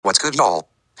of y'all.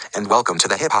 And welcome to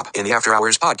the Hip Hop in the After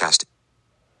Hours podcast.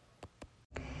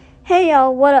 Hey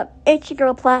y'all, what up? It's your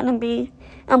girl Platinum B,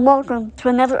 and welcome to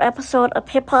another episode of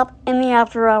Hip Hop in the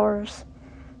After Hours.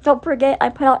 Don't forget, I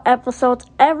put out episodes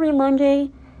every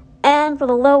Monday, and for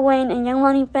the Lil Wayne and Young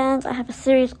Money fans, I have a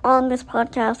series on this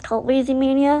podcast called Lazy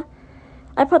Mania.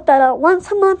 I put that out once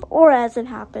a month or as it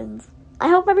happens. I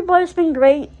hope everybody's been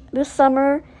great this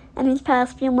summer and these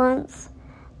past few months.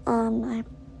 I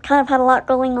kind of had a lot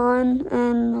going on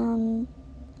and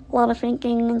a lot of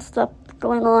thinking and stuff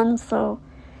going on, so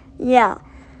yeah.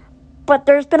 But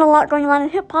there's been a lot going on in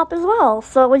hip-hop as well,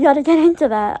 so we gotta get into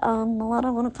that. A lot I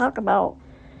want to talk about.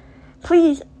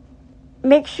 Please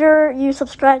make sure you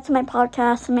subscribe to my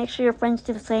podcast and make sure your friends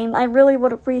do the same. I really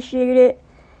would appreciate it.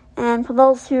 And for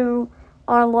those who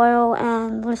are loyal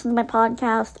and listen to my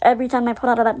podcast every time I put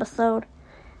out an episode,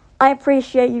 I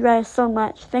appreciate you guys so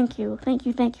much. Thank you. Thank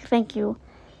you, thank you, thank you.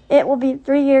 It will be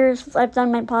 3 years since I've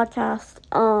done my podcast,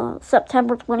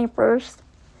 September 21st.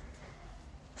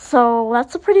 So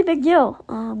that's a pretty big deal.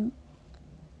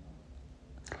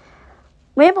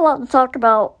 We have a lot to talk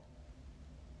about.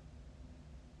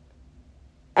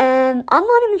 And I'm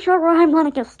not even sure where I'm going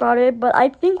to get started, but I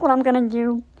think what I'm going to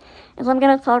do is I'm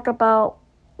going to talk about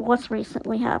what's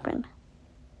recently happened.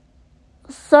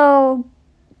 So,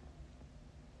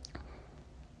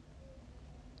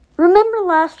 remember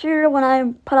last year when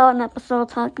I put out an episode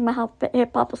talking about how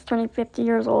hip-hop was turning 50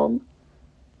 years old?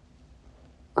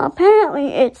 Apparently,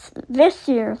 it's this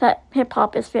year that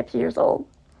hip-hop is 50 years old.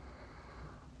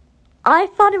 I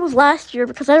thought it was last year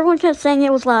because everyone kept saying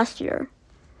it was last year.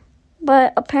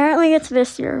 But apparently it's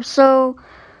this year. So,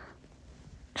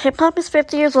 hip-hop is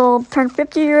 50 years old, turned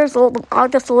 50 years old on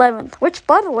August 11th. Which,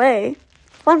 by the way,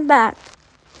 fun fact,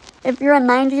 if you're a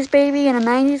 90s baby and a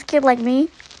 90s kid like me,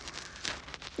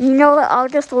 you know that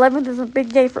August 11th is a big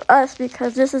day for us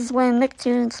because this is when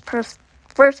Nicktoons first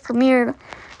premiered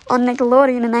on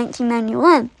Nickelodeon in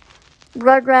 1991.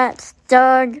 Rugrats,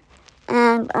 Doug,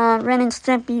 and Ren and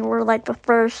Stimpy were like the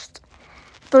first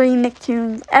 3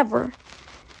 Nicktoons ever.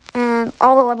 And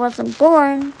although I wasn't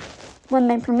born when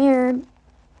they premiered,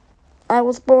 I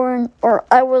was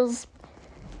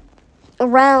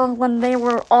around when they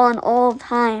were on all the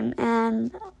time,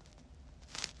 and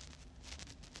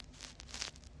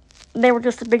they were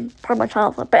just a big part of my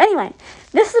childhood. But anyway,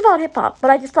 this is about hip-hop,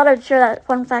 but I just thought I'd share that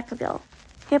fun fact with y'all.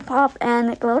 Hip-hop and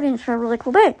Nickelodeon share a really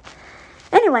cool day.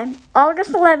 Anyway,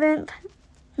 August 11th,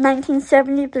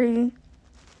 1973,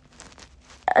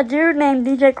 a dude named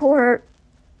DJ Kool Herc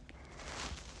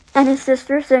and his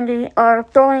sister Cindy are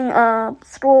throwing a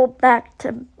back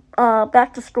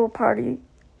to school party,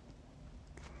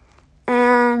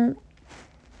 and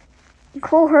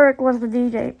Kool Herc was the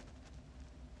DJ.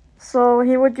 So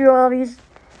he would do all these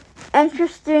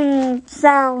interesting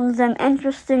sounds and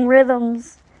interesting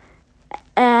rhythms,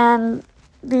 and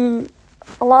a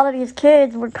lot of these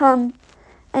kids would come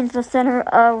into the center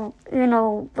of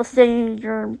the stage,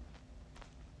 or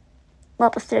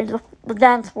not the stage, the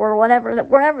dance floor,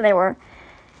 wherever they were,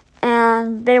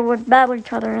 and they would battle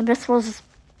each other. And this was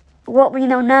what we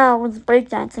know now as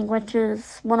breakdancing, which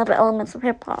is one of the elements of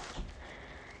hip-hop.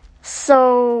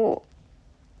 So,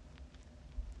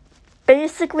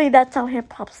 basically, that's how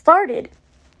hip-hop started.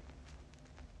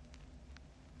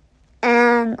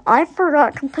 And I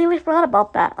completely forgot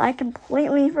about that. I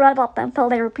completely forgot about that until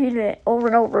they repeated it over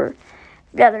and over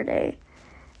the other day.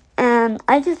 And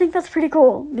I just think that's pretty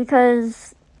cool,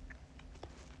 because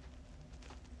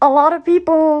a lot of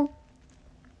people,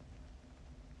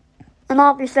 and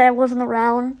obviously I wasn't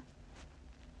around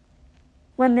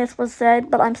when this was said,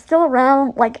 but I'm still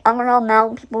around, I'm around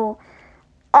now, people,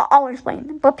 I'll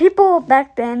explain. But people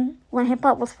back then, when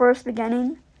hip-hop was first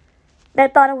beginning, they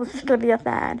thought it was just going to be a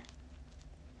fad.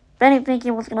 They didn't think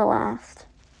it was going to last.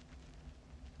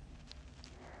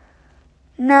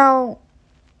 Now,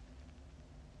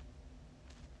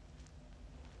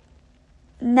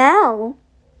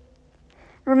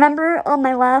 remember on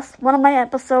one of my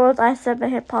episodes, I said that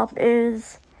hip-hop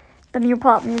is the new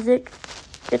pop music.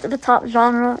 It's the top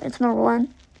genre. It's number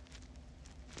one.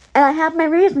 And I have my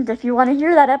reasons. If you want to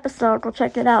hear that episode, go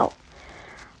check it out.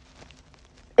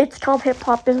 It's called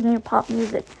Hip-Hop is the New Pop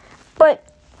Music. But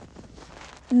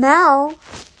now,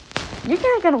 you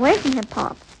can't get away from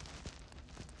hip-hop.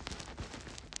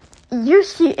 You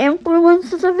see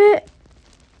influences of it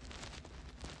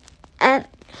and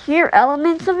hear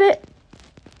elements of it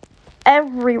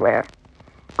everywhere.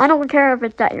 I don't care if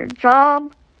it's at your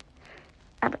job,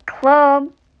 at a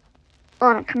club,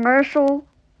 on a commercial,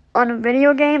 on a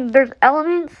video game. There's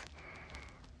elements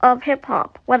of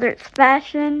hip-hop, whether it's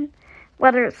fashion,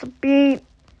 whether it's a beat,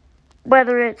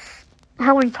 whether it's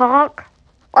how we talk.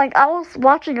 Like, I was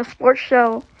watching a sports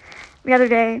show the other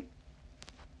day,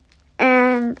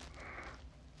 and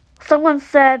someone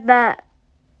said that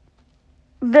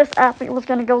this athlete was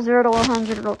going to go 0 to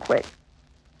 100 real quick.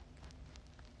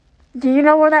 Do you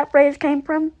know where that phrase came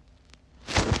from?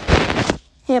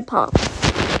 Hip-hop.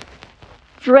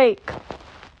 Drake.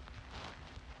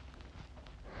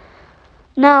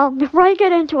 Now, before I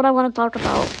get into what I want to talk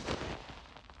about,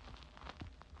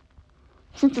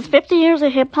 since it's 50 years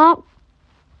of hip-hop,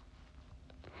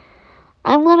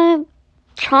 I want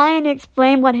to try and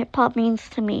explain what hip-hop means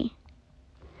to me.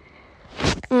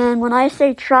 And when I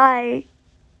say try,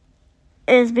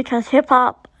 is because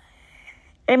hip-hop,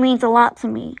 it means a lot to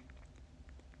me.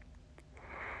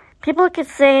 People could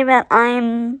say that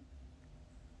I'm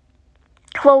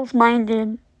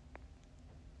closed-minded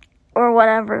or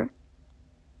whatever,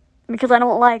 because I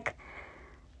don't like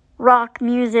rock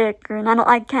music, or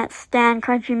I can't stand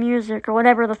country music, or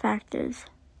whatever the fact is.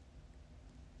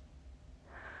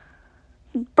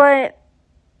 But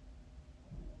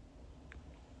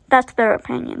that's their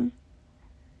opinion.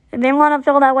 If they want to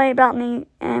feel that way about me,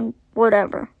 and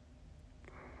whatever.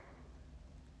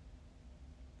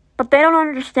 But they don't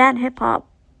understand hip-hop.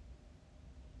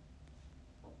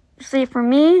 See, for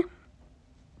me,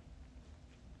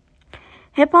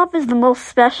 hip-hop is the most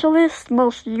specialist,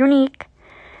 most unique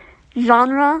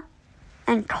genre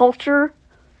and culture,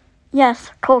 yes,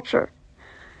 culture,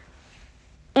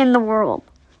 in the world.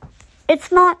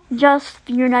 It's not just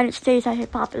the United States that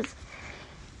hip-hop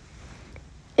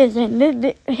is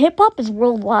in. Hip-hop is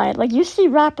worldwide. Like, you see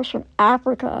rappers from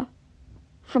Africa,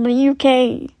 from the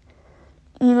UK,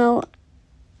 you know.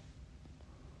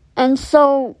 And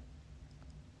so,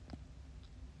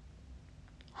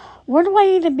 where do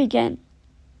I even begin?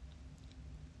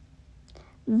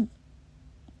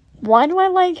 Why do I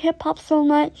like hip-hop so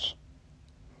much?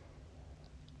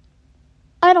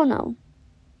 I don't know.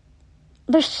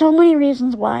 There's so many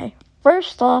reasons why.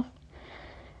 First off,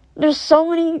 there's so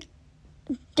many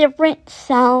different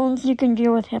sounds you can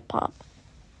do with hip-hop.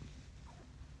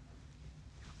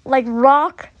 Like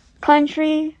rock,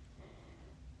 country,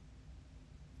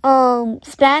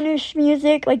 Spanish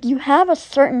music. Like, you have a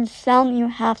certain sound you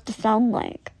have to sound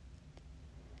like.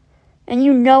 And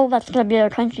you know that's going to be a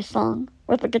country song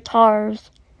with the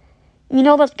guitars. You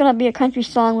know that's going to be a country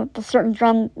song with a certain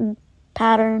drum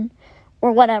pattern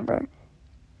or whatever.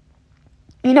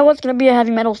 You know what's going to be a heavy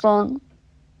metal song,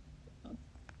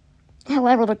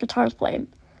 however the guitar's played.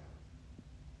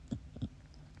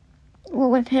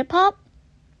 Well, with hip-hop,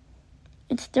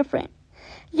 it's different.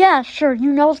 Yeah, sure,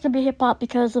 you know it's going to be hip-hop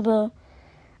because of the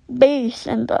bass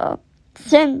and the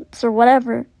synths or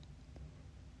whatever.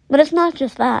 But it's not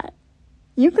just that.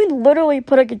 You could literally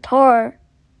put a guitar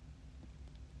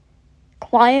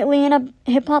quietly in a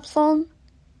hip-hop song,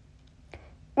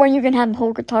 or you can have a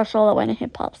whole guitar solo in a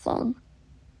hip-hop song.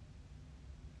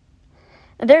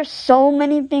 There's so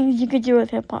many things you could do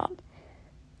with hip-hop.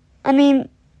 I mean,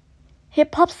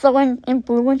 hip-hop's so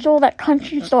influential that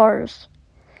country stars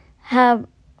have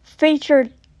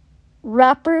featured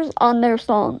rappers on their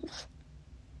songs.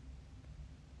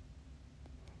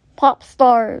 Pop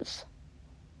stars.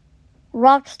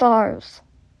 Rock stars.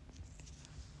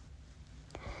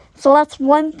 So that's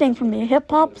one thing for me.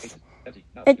 Hip-hop's,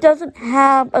 it doesn't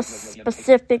have a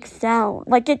specific sound.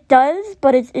 Like, it does,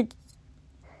 but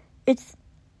it's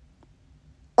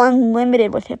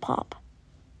unlimited with hip-hop.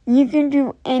 You can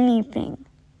do anything.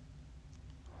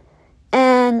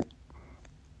 And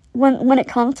when it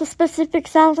comes to specific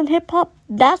sounds in hip-hop,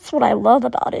 that's what I love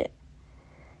about it.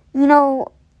 You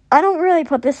know, I don't really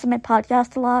put this in my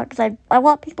podcast a lot, because I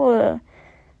want people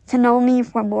to know me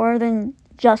for more than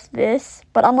just this,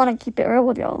 but I'm going to keep it real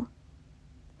with y'all.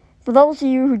 For those of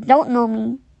you who don't know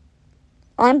me,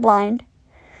 I'm blind,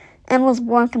 and was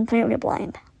born completely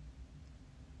blind.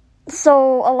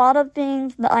 So, a lot of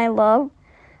things that I love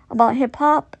about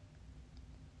hip-hop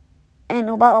and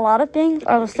about a lot of things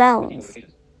are the sounds.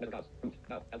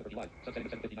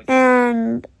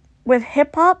 And with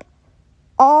hip-hop,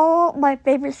 all my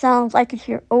favorite sounds I could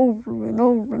hear over and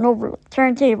over and over.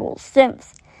 Turntables,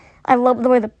 synths. I love the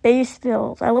way the bass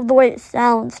feels. I love the way it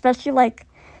sounds, especially like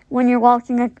when you're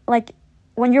walking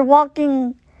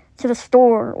to the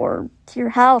store or to your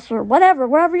house or whatever,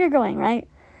 wherever you're going, right?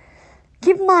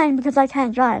 Keep in mind, because I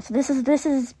can't drive, so this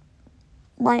is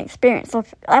my experience. So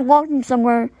if I'm walking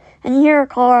somewhere and you hear a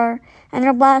car and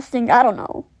they're blasting, I don't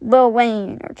know, Lil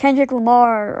Wayne or Kendrick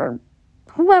Lamar or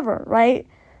whoever, right?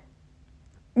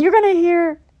 You're going to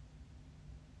hear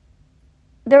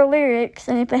their lyrics,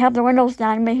 and if they have their windows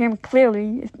down, you may hear them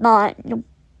clearly. If not, you'll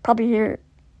probably hear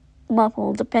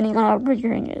muffled, depending on how good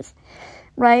your hearing is,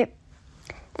 right?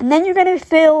 And then you're going to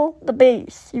feel the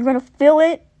bass. You're going to feel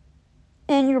it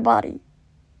in your body.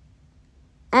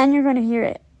 And you're going to hear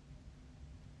it.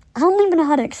 I don't even know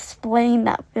how to explain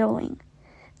that feeling,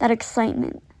 that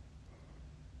excitement.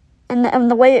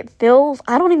 And the way it feels,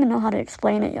 I don't even know how to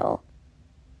explain it, y'all.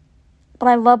 But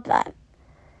I love that.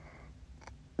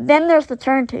 Then there's the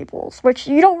turntables, which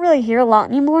you don't really hear a lot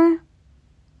anymore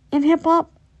in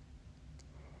hip-hop.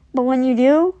 But when you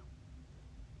do,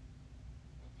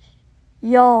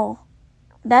 y'all,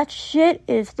 that shit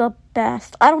is the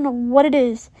best. I don't know what it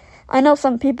is. I know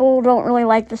some people don't really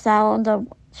like the sound of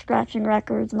scratching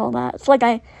records and all that. It's like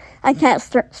I can't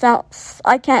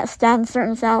stand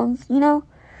certain sounds, you know?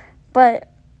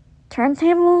 But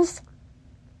turntables,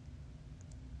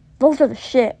 those are the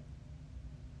shit.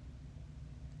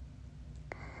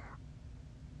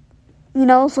 You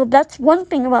know, so that's one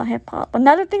thing about hip-hop.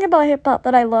 Another thing about hip-hop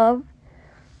that I love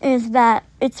is that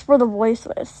it's for the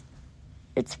voiceless.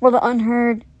 It's for the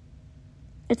unheard.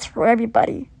 It's for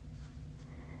everybody.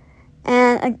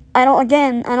 And I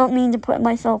don't mean to put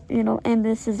myself, you know, and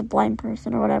this is a blind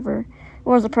person or whatever,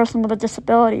 or as a person with a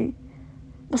disability.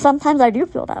 But sometimes I do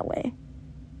feel that way.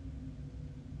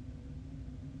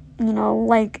 You know,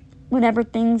 like whenever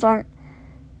things aren't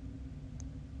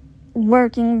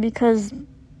working because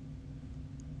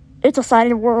it's a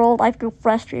sided world, I feel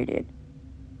frustrated.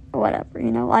 Or whatever,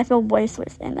 you know. I feel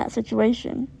voiceless in that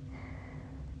situation.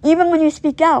 Even when you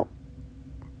speak out.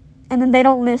 And then they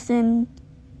don't listen.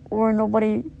 Or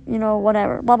nobody, you know,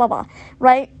 whatever. Blah, blah, blah.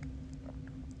 Right?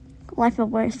 Well, I feel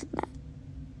voiceless in that.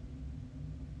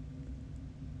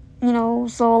 You know,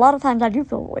 so a lot of times I do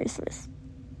feel voiceless.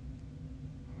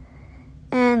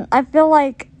 And I feel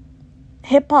like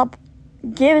hip-hop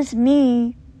gives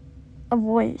me a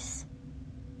voice.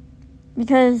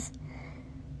 Because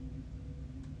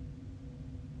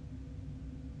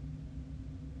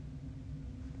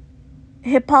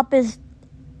hip-hop is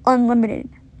unlimited.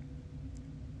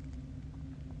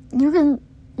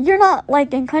 You're not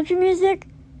like in country music.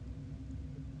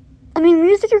 I mean,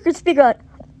 music you can speak about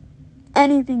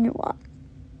anything you want.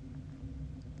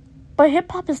 But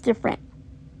hip-hop is different.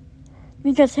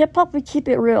 Because hip-hop, we keep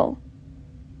it real.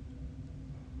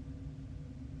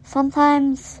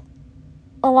 Sometimes,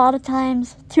 a lot of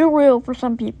times, too real for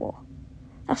some people.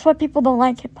 That's why people don't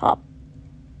like hip-hop.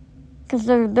 Because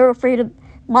they're afraid of,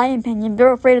 my opinion,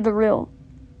 they're afraid of the real.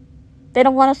 They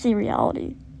don't want to see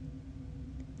reality.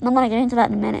 And I'm going to get into that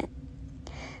in a minute.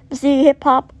 But see,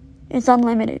 hip-hop is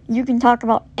unlimited. You can talk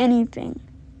about anything.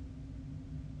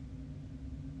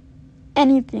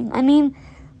 Anything. I mean,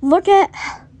 look at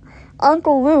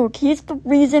Uncle Luke. He's the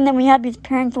reason that we have these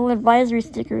parental advisory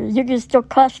stickers. You can still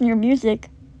cuss in your music.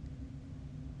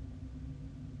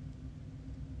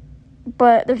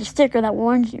 But there's a sticker that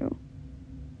warns you.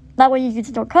 That way you can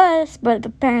still cuss, but if the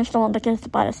parents don't want the kids to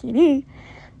buy the CD,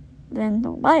 then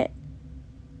don't buy it.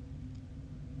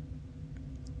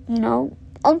 You know,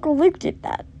 Uncle Luke did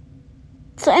that.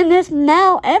 So, and this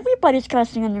now, everybody's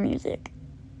cussing on their music.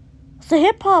 So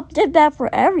hip-hop did that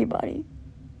for everybody.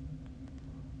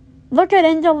 Look at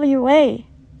NWA.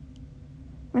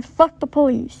 With Fuck the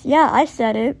Police. Yeah, I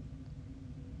said it.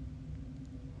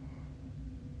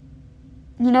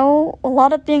 You know, a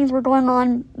lot of things were going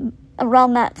on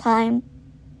around that time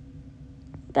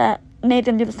that made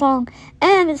them do the song.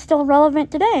 And it's still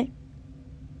relevant today.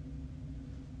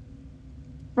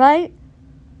 Right?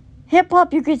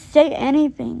 Hip-hop, you could say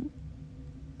anything.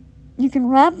 You can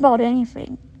rap about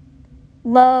anything.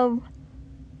 Love.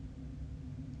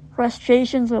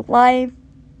 Frustrations with life.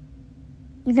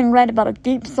 You can write about a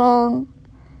deep song.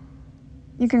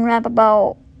 You can rap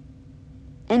about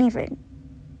anything.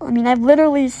 I mean, I've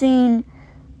literally seen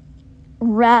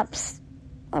raps.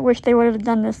 I wish they would have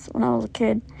done this when I was a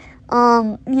kid.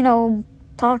 You know,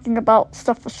 talking about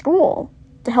stuff for school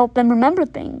to help them remember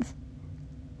things.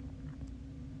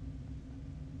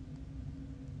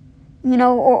 You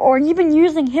know, or even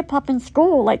using hip-hop in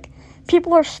school. Like,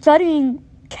 people are studying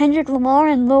Kendrick Lamar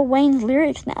and Lil Wayne's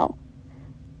lyrics now.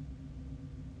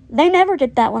 They never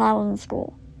did that when I was in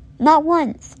school. Not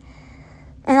once.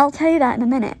 And I'll tell you that in a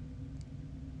minute.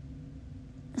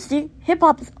 See,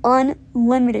 hip-hop is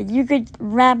unlimited. You could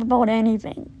rap about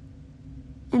anything.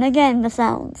 And again, the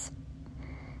sounds.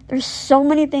 There's so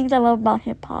many things I love about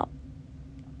hip-hop.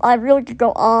 I really could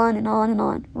go on and on and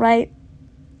on, right?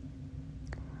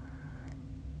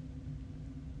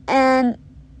 And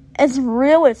as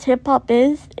real as hip-hop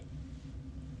is,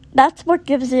 that's what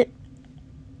gives it,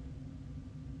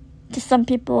 to some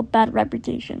people, a bad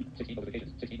reputation.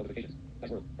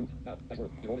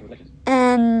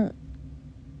 And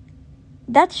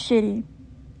that's shitty.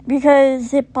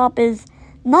 Because hip-hop is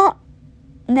not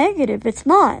negative. It's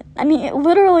not. I mean,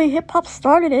 hip-hop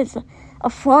started as a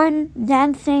fun,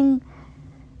 dancing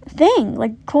thing.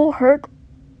 Like, Kool Herc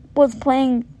was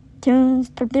playing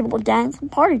tunes for people to dance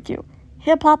and party to.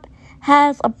 Hip-hop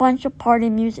has a bunch of party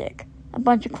music. A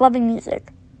bunch of clubbing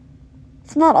music.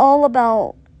 It's not all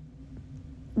about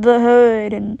the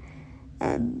hood and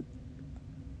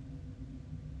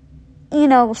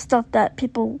stuff that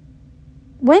people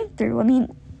went through. I mean,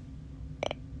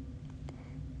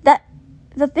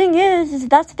 the thing is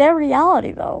that's their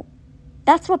reality, though.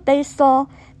 That's what they saw.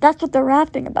 That's what they're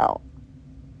rapping about.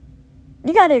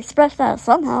 You gotta express that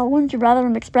somehow. Wouldn't you rather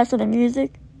them express it in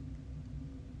music?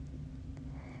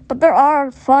 But there are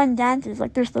fun dances.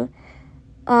 Like, there's the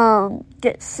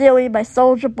Get Silly by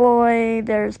Soulja Boy.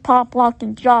 There's Pop Lock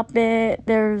and Drop It.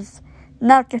 There's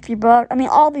Knock If You Buck. I mean,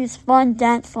 all these fun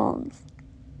dance songs.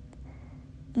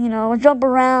 Jump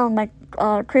Around by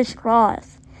Criss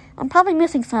Cross. I'm probably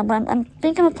missing some, but I'm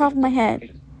thinking on the top of my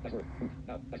head.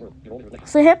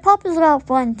 So hip-hop is about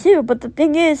fun, too. But the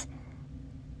thing is,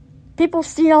 people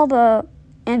see all the...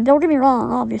 And don't get me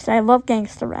wrong, obviously, I love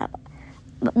gangster rap.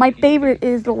 But my favorite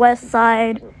is the West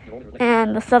Side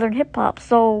and the Southern hip-hop.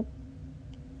 So,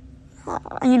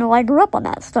 I grew up on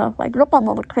that stuff. I grew up on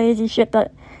all the crazy shit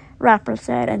that rappers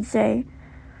said and say.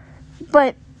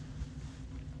 But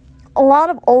a lot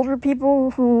of older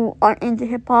people who aren't into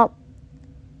hip-hop,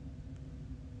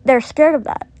 they're scared of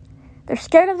that. They're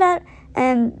scared of that,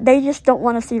 and they just don't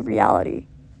want to see reality.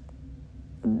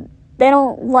 They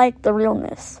don't like the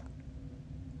realness.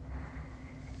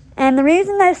 And the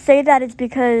reason I say that is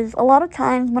because a lot of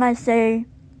times when I say,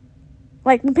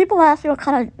 like, when people ask me what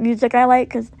kind of music I like,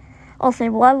 because I'll say,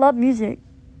 well, I love music.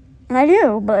 And I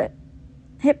do, but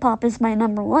hip-hop is my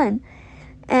number one.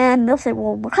 And they'll say,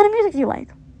 well, what kind of music do you like?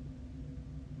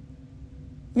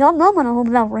 Y'all know I'm going to hold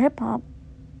it down for hip-hop.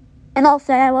 And I'll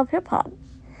say I love hip-hop.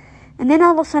 And then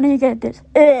all of a sudden you get this,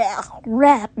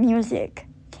 rap music.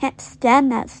 Can't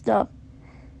stand that stuff.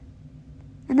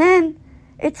 And then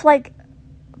it's like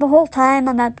the whole time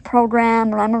I'm at the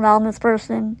program or I'm around this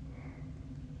person,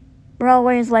 we're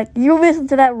always like, you listen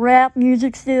to that rap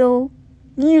music still?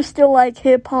 You still like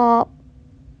hip-hop?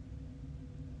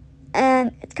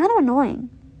 And it's kind of annoying.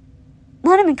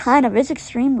 Not even kind of, it's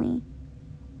extremely.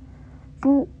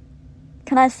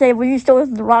 Can I say, will you still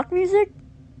listen to rock music?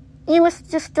 You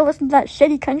just still listen to that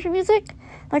shitty country music?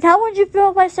 Like, how would you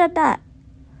feel if I said that?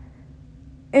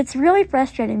 It's really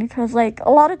frustrating because, like, a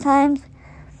lot of times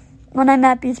when I'm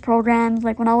at these programs,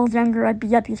 like when I was younger, I'd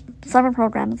be at these summer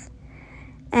programs.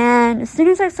 And as soon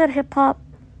as I said hip-hop,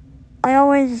 I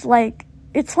always, like,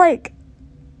 it's like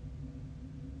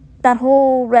that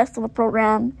whole rest of the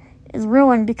program is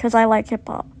ruined because I like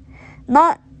hip-hop.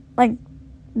 Not, like,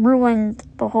 ruined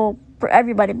the whole for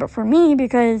everybody, but for me,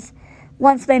 because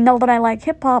once they know that I like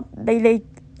hip-hop,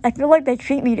 I feel like they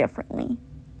treat me differently.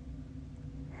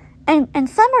 And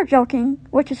some are joking,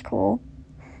 which is cool.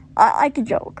 I could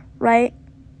joke, right?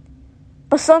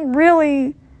 But some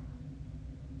really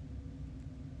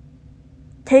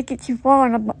take it too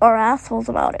far and are assholes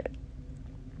about it.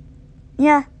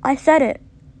 Yeah, I said it.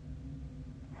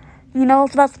 So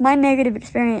that's my negative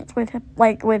experience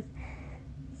with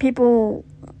people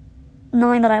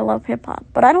knowing that I love hip-hop.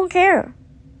 But I don't care.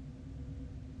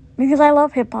 Because I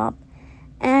love hip-hop.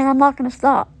 And I'm not going to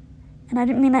stop. And I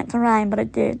didn't mean that to rhyme, but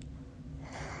it did.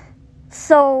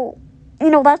 So,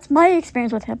 that's my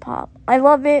experience with hip-hop. I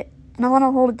love it, and I want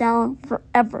to hold it down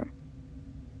forever.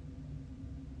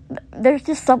 There's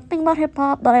just something about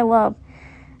hip-hop that I love.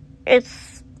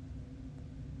 It's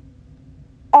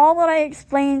all that I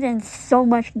explained and so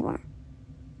much more.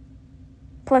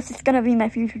 Plus, it's going to be my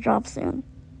future job soon.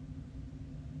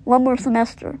 One more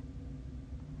semester.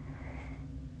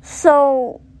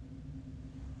 So,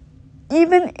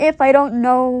 even if I don't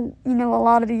know, a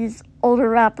lot of these older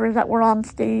rappers that were on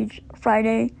stage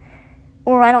Friday,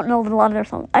 or I don't know a lot of their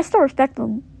songs, I still respect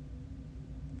them.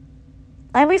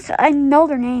 At least I know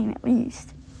their name, at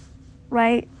least.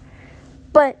 Right?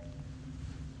 But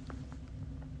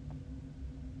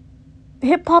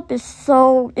hip-hop is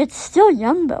it's still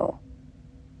young, though.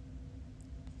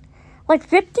 Like,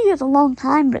 50 is a long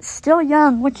time, but it's still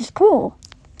young, which is cool.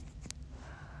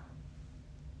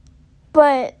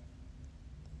 But,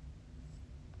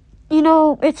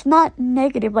 it's not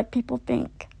negative like people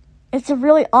think. It's a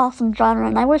really awesome genre,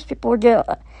 and I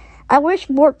wish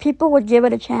more people would give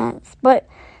it a chance. But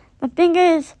the thing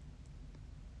is,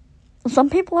 some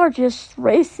people are just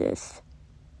racist.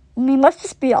 I mean, let's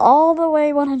just be all the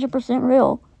way 100%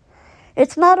 real.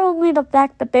 It's not only the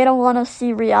fact that they don't want to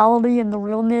see reality and the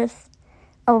realness,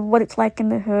 of what it's like in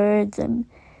the hoods and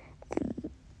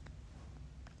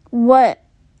what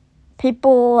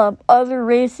people of other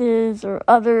races or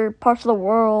other parts of the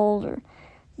world or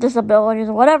disabilities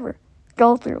or whatever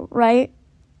go through, right?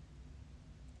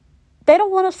 They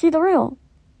don't want to see the real.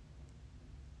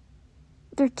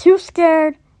 They're too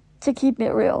scared to keep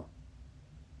it real.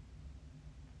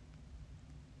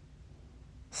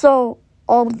 So,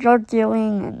 all the drug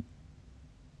dealing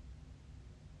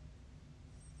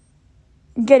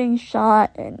and getting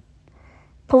shot and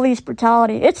police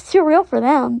brutality, it's too real for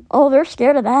them. Oh, they're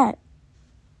scared of that.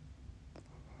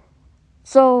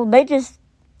 So, they just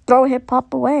throw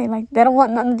hip-hop away. Like, they don't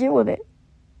want nothing to do with it.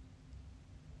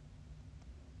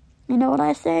 You know what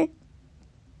I say?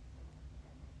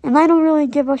 And I don't really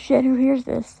give a shit who hears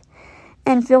this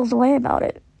and feels the way about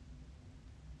it.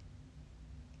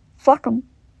 Fuck 'em.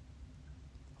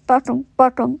 Fuck 'em.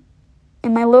 Fuck 'em.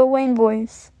 In my Lil Wayne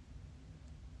voice.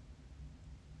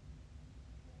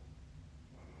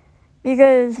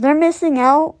 Because they're missing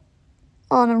out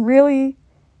on a really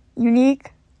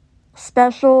unique,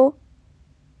 special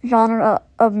genre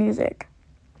of music.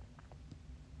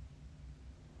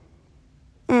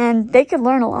 And they could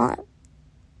learn a lot.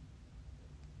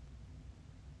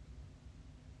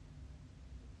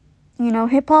 You know,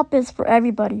 hip-hop is for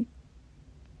everybody.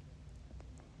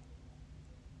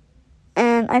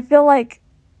 And I feel like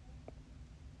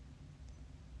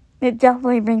it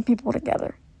definitely brings people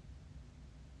together.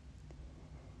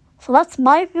 So that's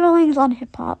my feelings on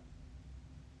hip-hop.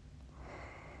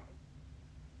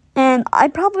 And I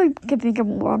probably could think of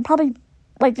more. I'm probably,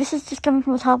 like, this is just coming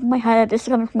from the top of my head. This is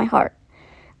coming from my heart.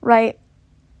 Right?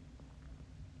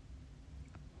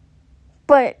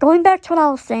 But going back to what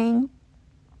I was saying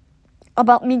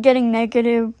about me getting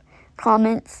negative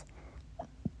comments,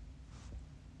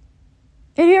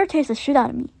 it irritates the shit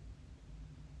out of me.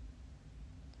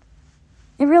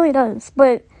 It really does.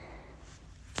 But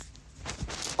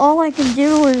all I can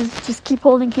do is just keep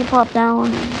holding hip-hop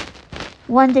down, and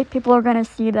one day people are gonna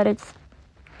see that it's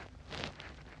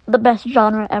the best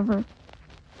genre ever.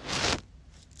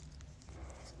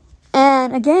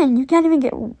 And again, you can't even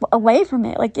get away from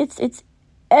it. Like, it's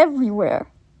everywhere.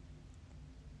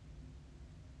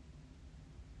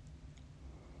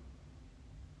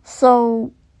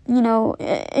 So, you know,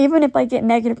 even if I get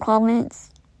negative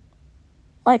comments,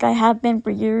 like I have been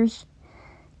for years,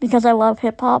 because I love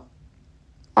hip-hop,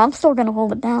 I'm still gonna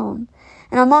hold it down.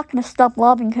 And I'm not gonna stop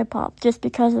loving hip-hop just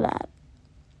because of that.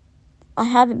 I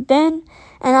haven't been,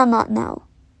 and I'm not now.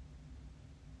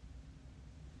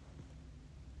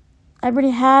 I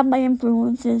already have my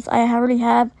influences. I already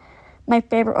have my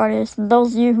favorite artists. And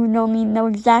those of you who know me know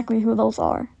exactly who those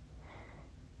are.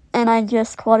 And I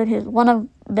just quoted one of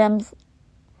them's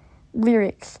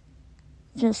lyrics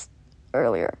just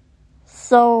earlier.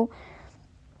 So,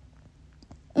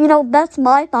 you know, that's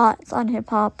my thoughts on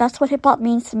hip-hop. That's what hip-hop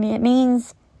means to me. It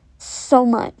means so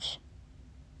much.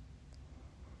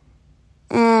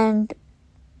 And,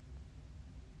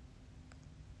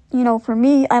 you know, for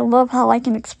me, I love how I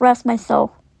can express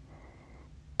myself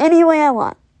any way I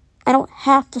want. I don't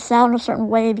have to sound a certain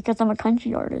way because I'm a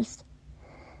country artist.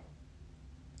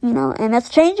 You know, and that's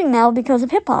changing now because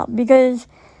of hip-hop. Because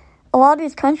a lot of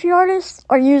these country artists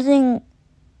are using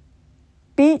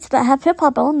beats that have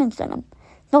hip-hop elements in them.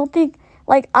 Don't think,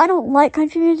 like, I don't like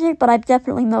country music, but I've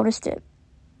definitely noticed it.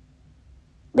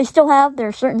 They still have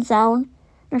their certain sound,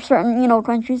 their certain, you know,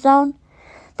 country sound,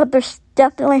 but there's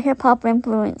definitely hip-hop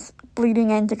influence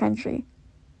bleeding into country.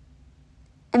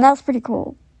 And that's pretty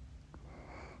cool.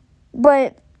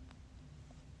 But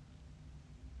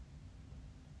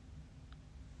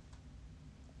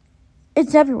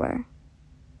it's everywhere.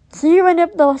 So even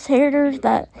if those haters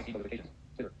that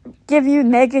give you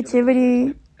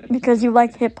negativity because you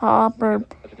like hip-hop or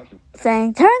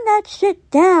saying, turn that shit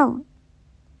down,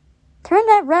 turn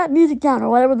that rap music down, or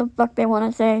whatever the fuck they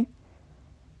want to say,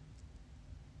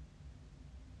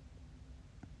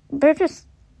 they're just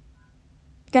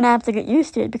gonna have to get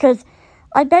used to it, because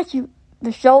I bet you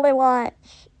the show they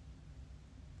watch,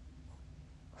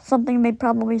 something they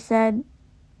probably said,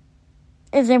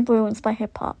 is influenced by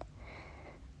hip-hop.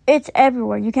 It's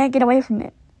everywhere. You can't get away from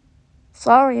it.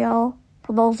 Sorry, y'all.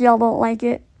 For those y'all don't like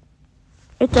it,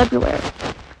 it's everywhere.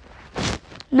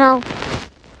 Now,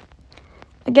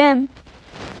 again,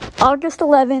 August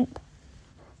 11th,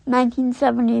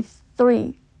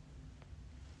 1973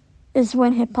 is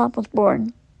when hip-hop was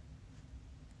born.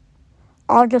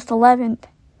 August 11th,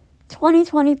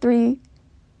 2023,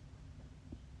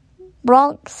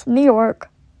 Bronx, New York,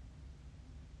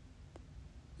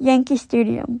 Yankee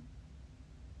Stadium.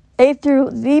 They threw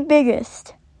the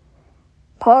biggest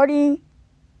party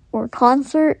or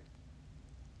concert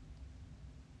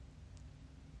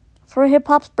for hip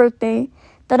hop's birthday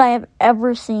that I have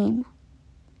ever seen.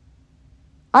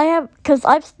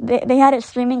 Because they had it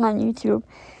streaming on YouTube.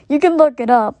 You can look it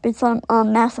up. It's on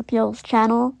Mass Appeal's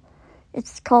channel.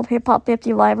 It's called Hip Hop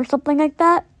 50 Live or something like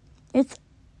that. It's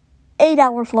 8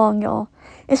 hours long, y'all.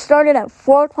 It started at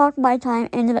 4 o'clock my time,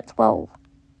 ended at 12.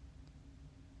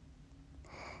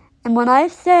 And when I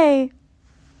say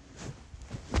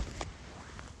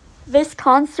this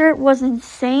concert was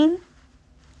insane,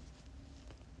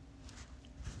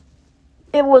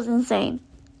 it was insane.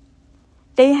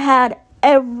 They had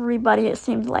everybody, it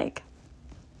seemed like.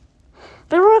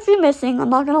 There were a few missing, I'm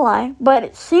not gonna lie, but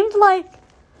it seemed like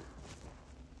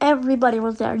everybody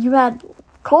was there. You had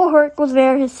Cole Herc was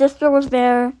there, his sister was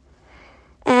there,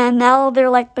 and now they're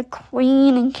like the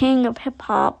queen and king of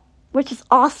hip-hop, which is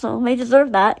awesome. They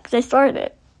deserve that, because they started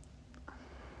it.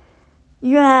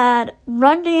 You had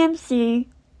Run DMC,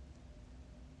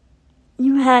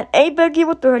 you had A Boogie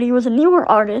with 30, who was a newer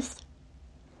artist,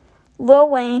 Lil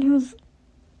Wayne, who's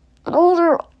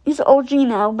he's an OG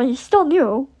now, but he's still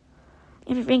new,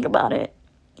 if you think about it.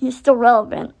 He's still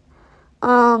relevant.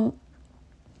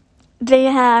 They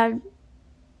had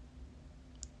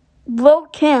Lil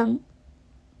Kim.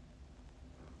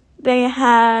 They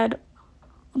had...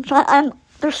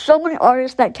 there's so many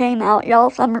artists that came out, y'all,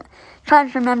 so I'm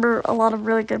trying to remember a lot of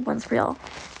really good ones for y'all.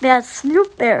 They had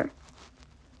Snoop there.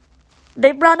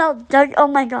 They brought out Doug... Oh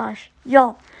my gosh,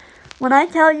 y'all. When I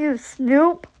tell you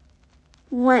Snoop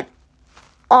went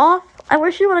off, I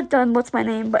wish he would have done What's My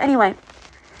Name, but anyway.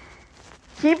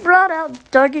 He brought out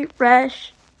Dougie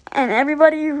Fresh, and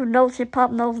everybody who knows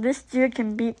hip-hop knows this dude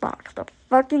can beatbox. The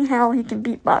fucking hell he can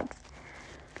beatbox.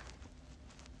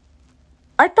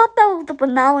 I thought that was the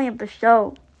finale of the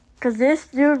show, because this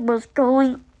dude was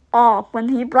going off. When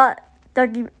he brought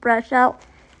Dougie Fresh out,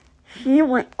 he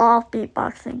went off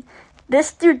beatboxing.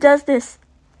 This dude does this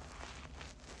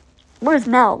with his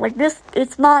mouth. Like this,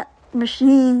 it's not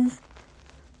machines.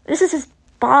 This is his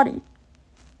body.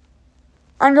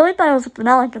 I really thought it was a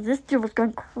finale because this dude was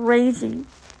going crazy.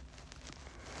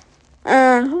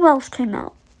 And who else came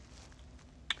out?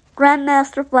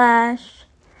 Grandmaster Flash,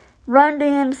 Run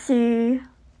DMC.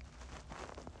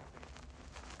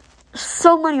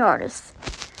 So many artists.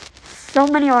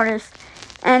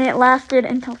 And it lasted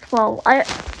until 12.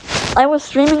 I was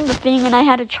streaming the thing and I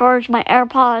had to charge my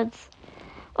AirPods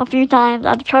a few times. I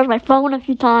had to charge my phone a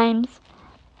few times.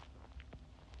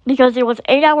 Because it was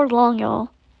 8 hours long, y'all.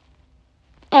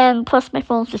 And plus my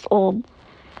phone's just old.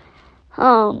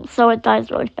 So it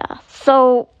dies really fast.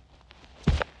 So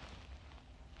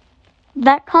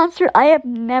that concert, I have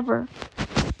never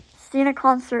seen a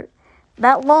concert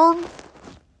that long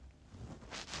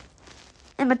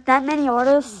and with that many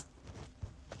artists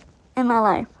in my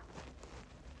life.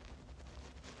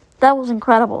 That was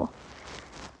incredible.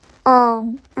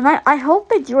 And I hope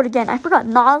they do it again. I forgot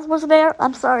Nas was there.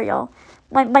 I'm sorry, y'all.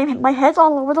 My head's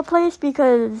all over the place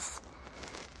because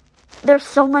there's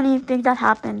so many things that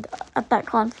happened at that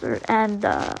concert, and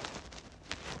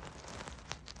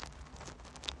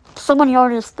so many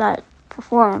artists that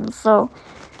performed. So,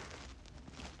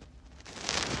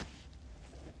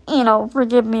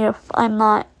 forgive me if I'm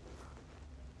not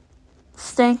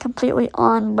staying completely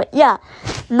on. But yeah,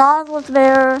 Nas was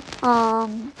there.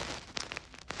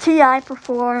 T.I.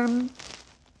 performed.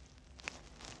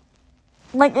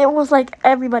 Like, it was like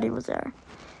everybody was there.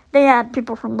 They had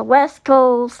people from the West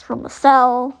Coast, from the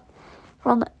South,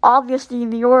 from obviously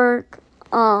New York.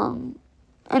 And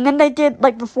then they did,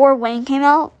 like, before Wayne came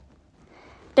out,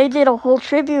 they did a whole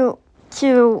tribute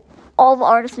to all the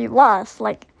artists we lost.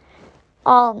 Like,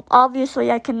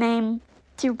 obviously I can name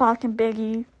Tupac and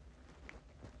Biggie,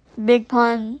 Big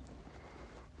Pun.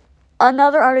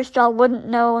 Another artist y'all wouldn't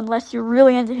know unless you're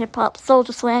really into hip-hop,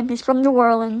 Soulja Slam. He's from New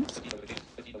Orleans.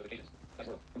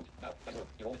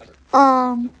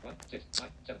 Who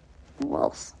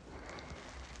else?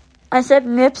 I said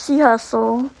Nipsey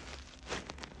Hussle,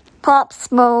 Pop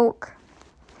Smoke.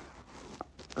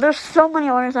 There's so many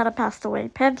artists that have passed away.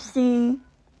 Pepsi.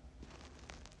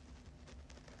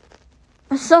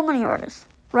 There's so many artists,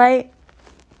 right?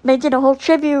 They did a whole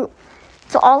tribute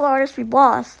to all the artists we've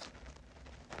lost.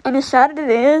 And as sad as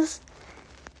it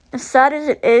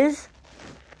is,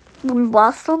 we've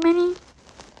lost so many,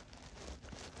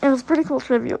 it was a pretty cool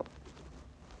tribute.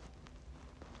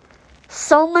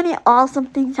 So many awesome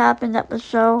things happened at the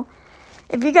show.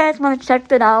 If you guys want to check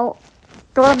that out,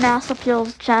 go to Mass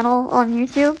Appeal's channel on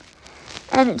YouTube,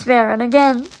 and it's there. And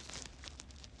again,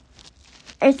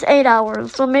 it's 8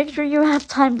 hours, so make sure you have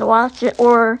time to watch it,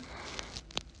 or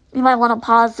You might want to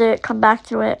pause it, come back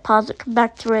to it, come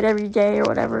back to it every day or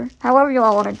whatever. However you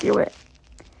all want to do it.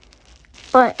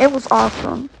 But it was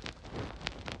awesome.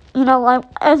 You know,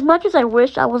 as much as I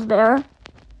wish I was there,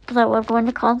 because I love going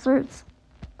to concerts.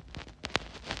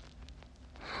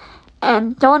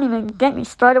 And don't even get me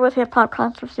started with hip-hop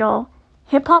concerts, y'all.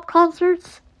 Hip-hop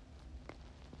concerts?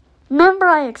 Remember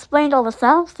I explained all the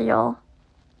sounds to y'all.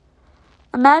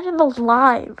 Imagine those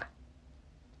live.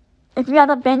 If you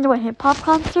haven't been to a hip-hop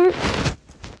concert,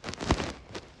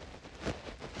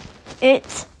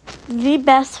 it's the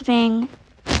best thing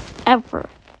ever.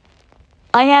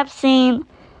 I have seen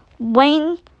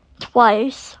Wayne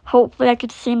twice. Hopefully I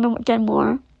could see him again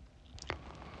more.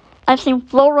 I've seen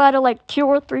Flo Rida like 2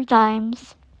 or 3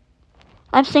 times.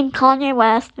 I've seen Kanye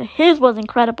West. His was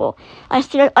incredible. I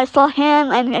saw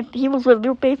him, and he was with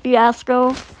Lupe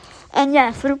Fiasco. And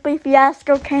yes, Lupe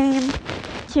Fiasco came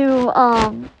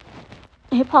to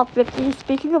Hip Hop 50.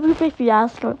 Speaking of Lupe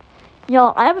Fiasco,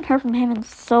 y'all, I haven't heard from him in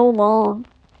so long.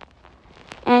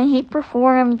 And he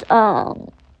performed I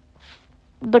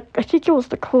think it was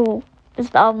The Cool,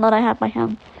 is the album that I have by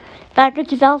him, back in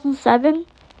 2007.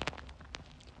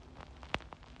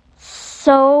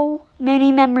 So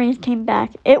many memories came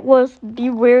back. It was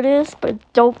the weirdest but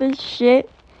dopest shit.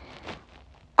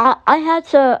 I had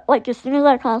to, like, as soon as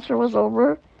that concert was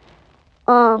over,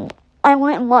 I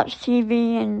went and watched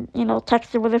TV and, you know,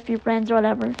 texted with a few friends or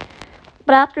whatever.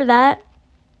 But after that,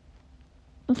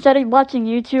 instead of watching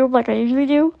YouTube like I usually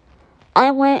do, I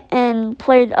went and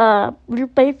played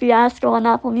Lupe Fiasco on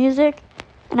Apple Music,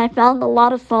 and I found a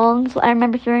lot of songs I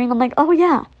remember hearing. I'm like, oh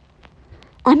yeah,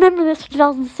 I remember this from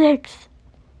 2006,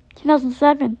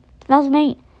 2007,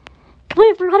 2008.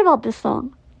 Completely forgot about this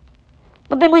song.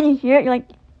 But then when you hear it, you're like,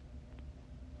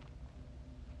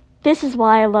 this is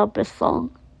why I love this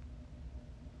song.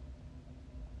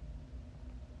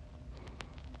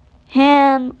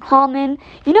 Him, Common.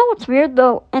 You know what's weird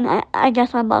though, and I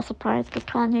guess I'm not surprised because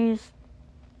Kanye's,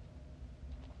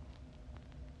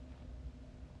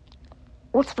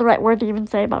 what's the right word to even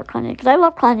say about Kanye? Because I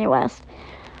love Kanye West.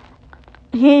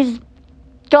 He's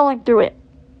going through it.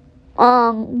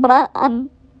 But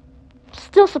I'm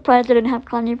still surprised I didn't have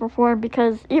Kanye perform,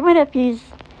 because even if he's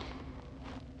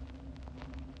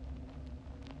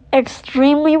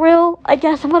extremely real, I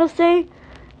guess I'm gonna say,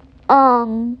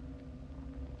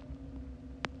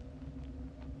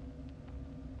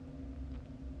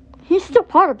 he's still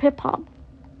part of hip-hop.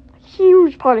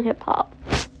 Huge part of hip-hop.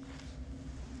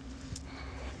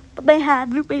 But they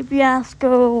had Lupe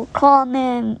Fiasco,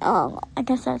 Common, I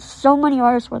guess that's so many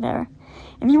artists were there.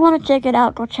 If you want to check it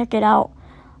out, go check it out.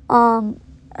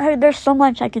 There's so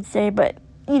much I could say, but,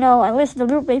 you know, I listened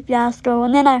to Lupe Fiasco,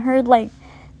 and then I heard, like,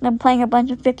 them playing a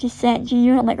bunch of 50 Cent, GU,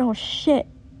 and I'm like, oh shit.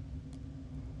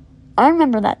 I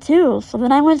remember that too. So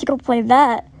then I went to go play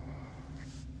that.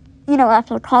 You know,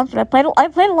 after the concert, I played a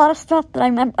lot of stuff that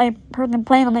I heard them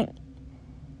playing. I'm like,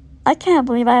 I can't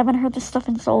believe I haven't heard this stuff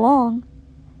in so long.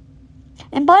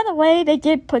 And by the way, they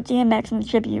did put DMX in the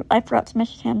tribute. I forgot to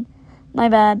mention him. My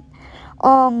bad.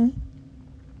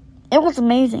 It was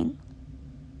amazing.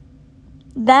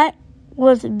 That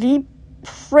was the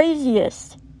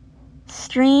craziest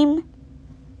stream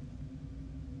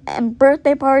and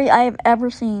birthday party I have ever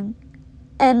seen.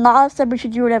 And Nas said we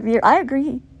should do it every year. I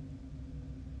agree.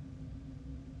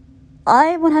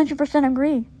 I 100%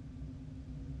 agree.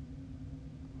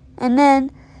 And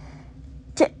then,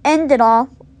 to end it off,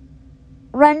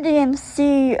 Run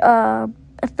DMC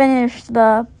finished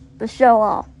the show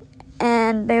off.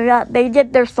 And they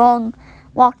did their song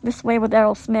Walk This Way with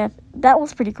Aerosmith. That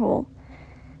was pretty cool.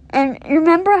 And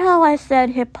remember how I said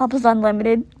hip-hop is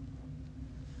unlimited?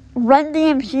 Run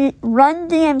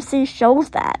DMC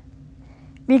shows that.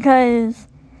 Because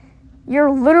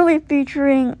you're literally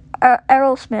featuring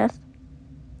Aerosmith,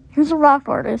 who's a rock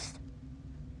artist,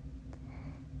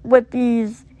 with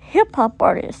these hip-hop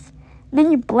artists. And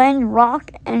then you blend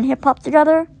rock and hip-hop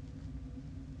together.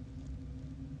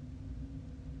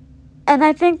 And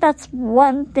I think that's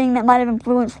one thing that might have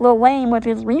influenced Lil Wayne with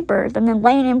his Rebirth. And then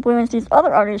Wayne influenced these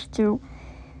other artists to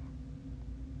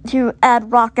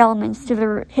add rock elements to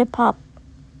their hip-hop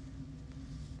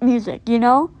music, you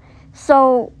know?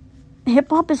 So,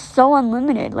 hip-hop is so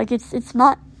unlimited. Like, it's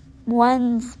not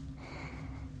one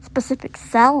specific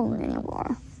sound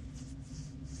anymore.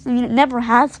 I mean, it never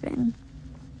has been.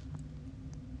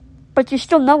 But you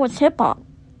still know it's hip-hop.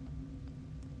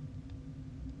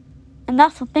 And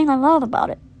that's the thing I love about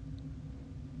it.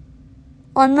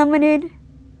 Unlimited.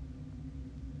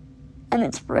 And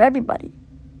it's for everybody.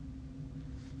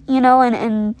 You know,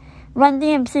 and Run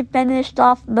DMC finished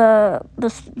off the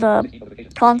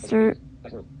concert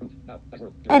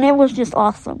And it was just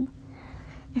awesome.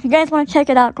 If you guys want to check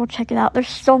it out, go check it out. There's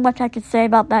so much I could say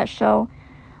about that show.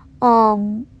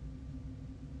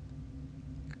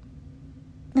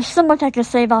 There's so much I could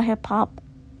say about hip-hop.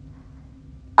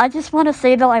 I just want to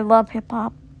say, though, I love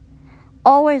hip-hop.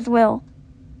 Always will.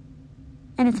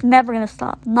 And it's never going to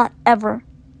stop. Not ever.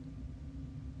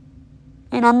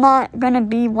 And I'm not going to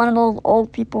be one of those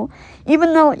old people.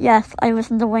 Even though, yes, I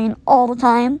listen to Wayne all the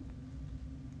time.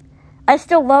 I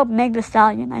still love Meg Thee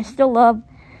Stallion. I still love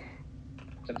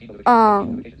A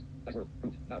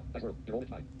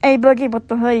Boogie with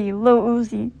the Hoodie, Lil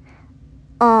Uzi.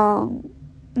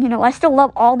 I still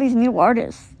love all these new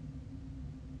artists.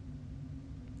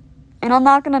 And I'm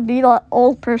not going to be the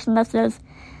old person that says,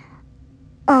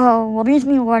 oh, well, these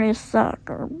new artists suck,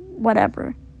 or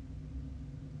whatever.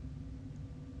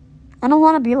 I don't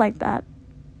want to be like that.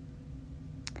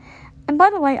 And by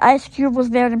the way, Ice Cube was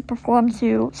there to perform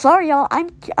too. Sorry, y'all,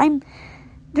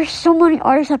 there's so many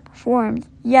artists that performed.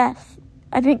 Yes.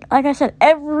 I think, like I said,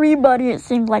 everybody, it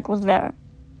seemed like, was there.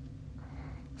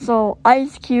 So,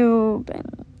 Ice Cube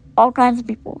and all kinds of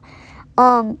people.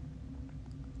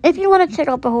 If you want to check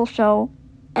out the whole show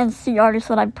and see artists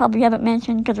that I probably haven't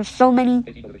mentioned, because there's so many.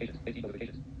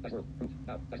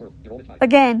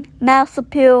 Again, Mass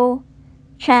Appeal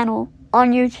channel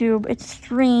on YouTube. It's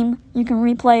stream. You can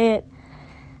replay it.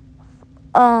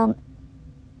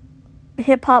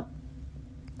 Hip Hop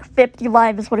 50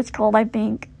 Live is what it's called, I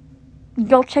think.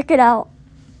 Go check it out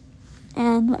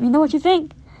and let me know what you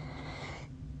think.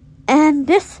 And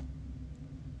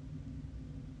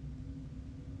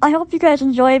I hope you guys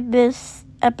enjoyed this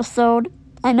episode.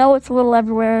 I know it's a little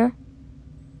everywhere,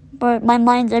 but my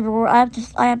mind's everywhere. I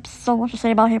have so much to say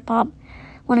about hip hop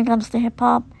when it comes to hip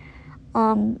hop.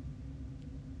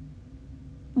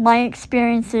 My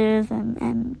experiences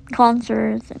and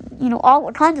concerts and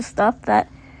all kinds of stuff that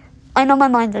I know my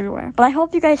mind's everywhere. But I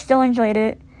hope you guys still enjoyed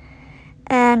it.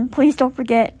 And please don't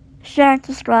forget, share and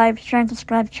subscribe, share and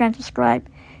subscribe, share and subscribe.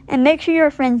 And make sure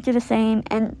your friends do the same.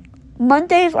 And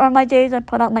Mondays are my days I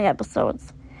put out my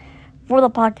episodes for the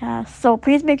podcast. So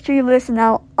please make sure you listen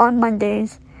out on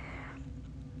Mondays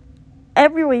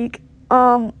every week.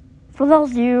 For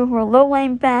those of you who are Lil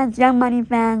Wayne fans, Young Money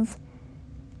fans,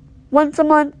 once a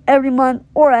month, every month,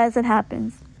 or as it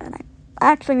happens. And I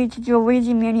actually need to do a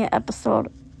Weezy Mania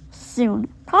episode soon.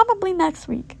 Probably next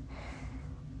week.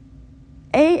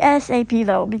 ASAP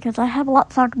though, because I have a lot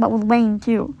to talk about with Wayne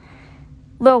too.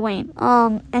 Lil Wayne,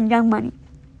 and Young Money.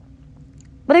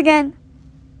 But again,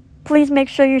 please make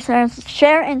sure you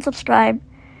share and subscribe.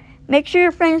 Make sure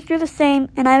your friends do the same,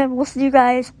 and I will see you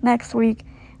guys next week.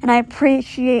 And I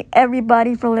appreciate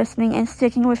everybody for listening and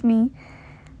sticking with me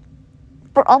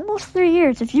for almost 3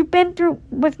 years. If you've been through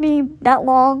with me that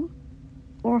long,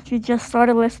 or if you just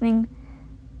started listening,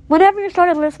 whenever you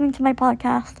started listening to my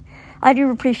podcast, I do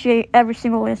appreciate every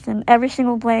single listen, every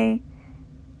single play.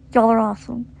 Y'all are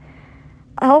awesome.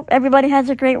 I hope everybody has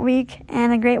a great week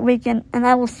and a great weekend, and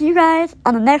I will see you guys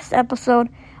on the next episode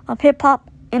of Hip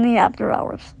Hop in the After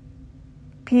Hours.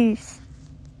 Peace.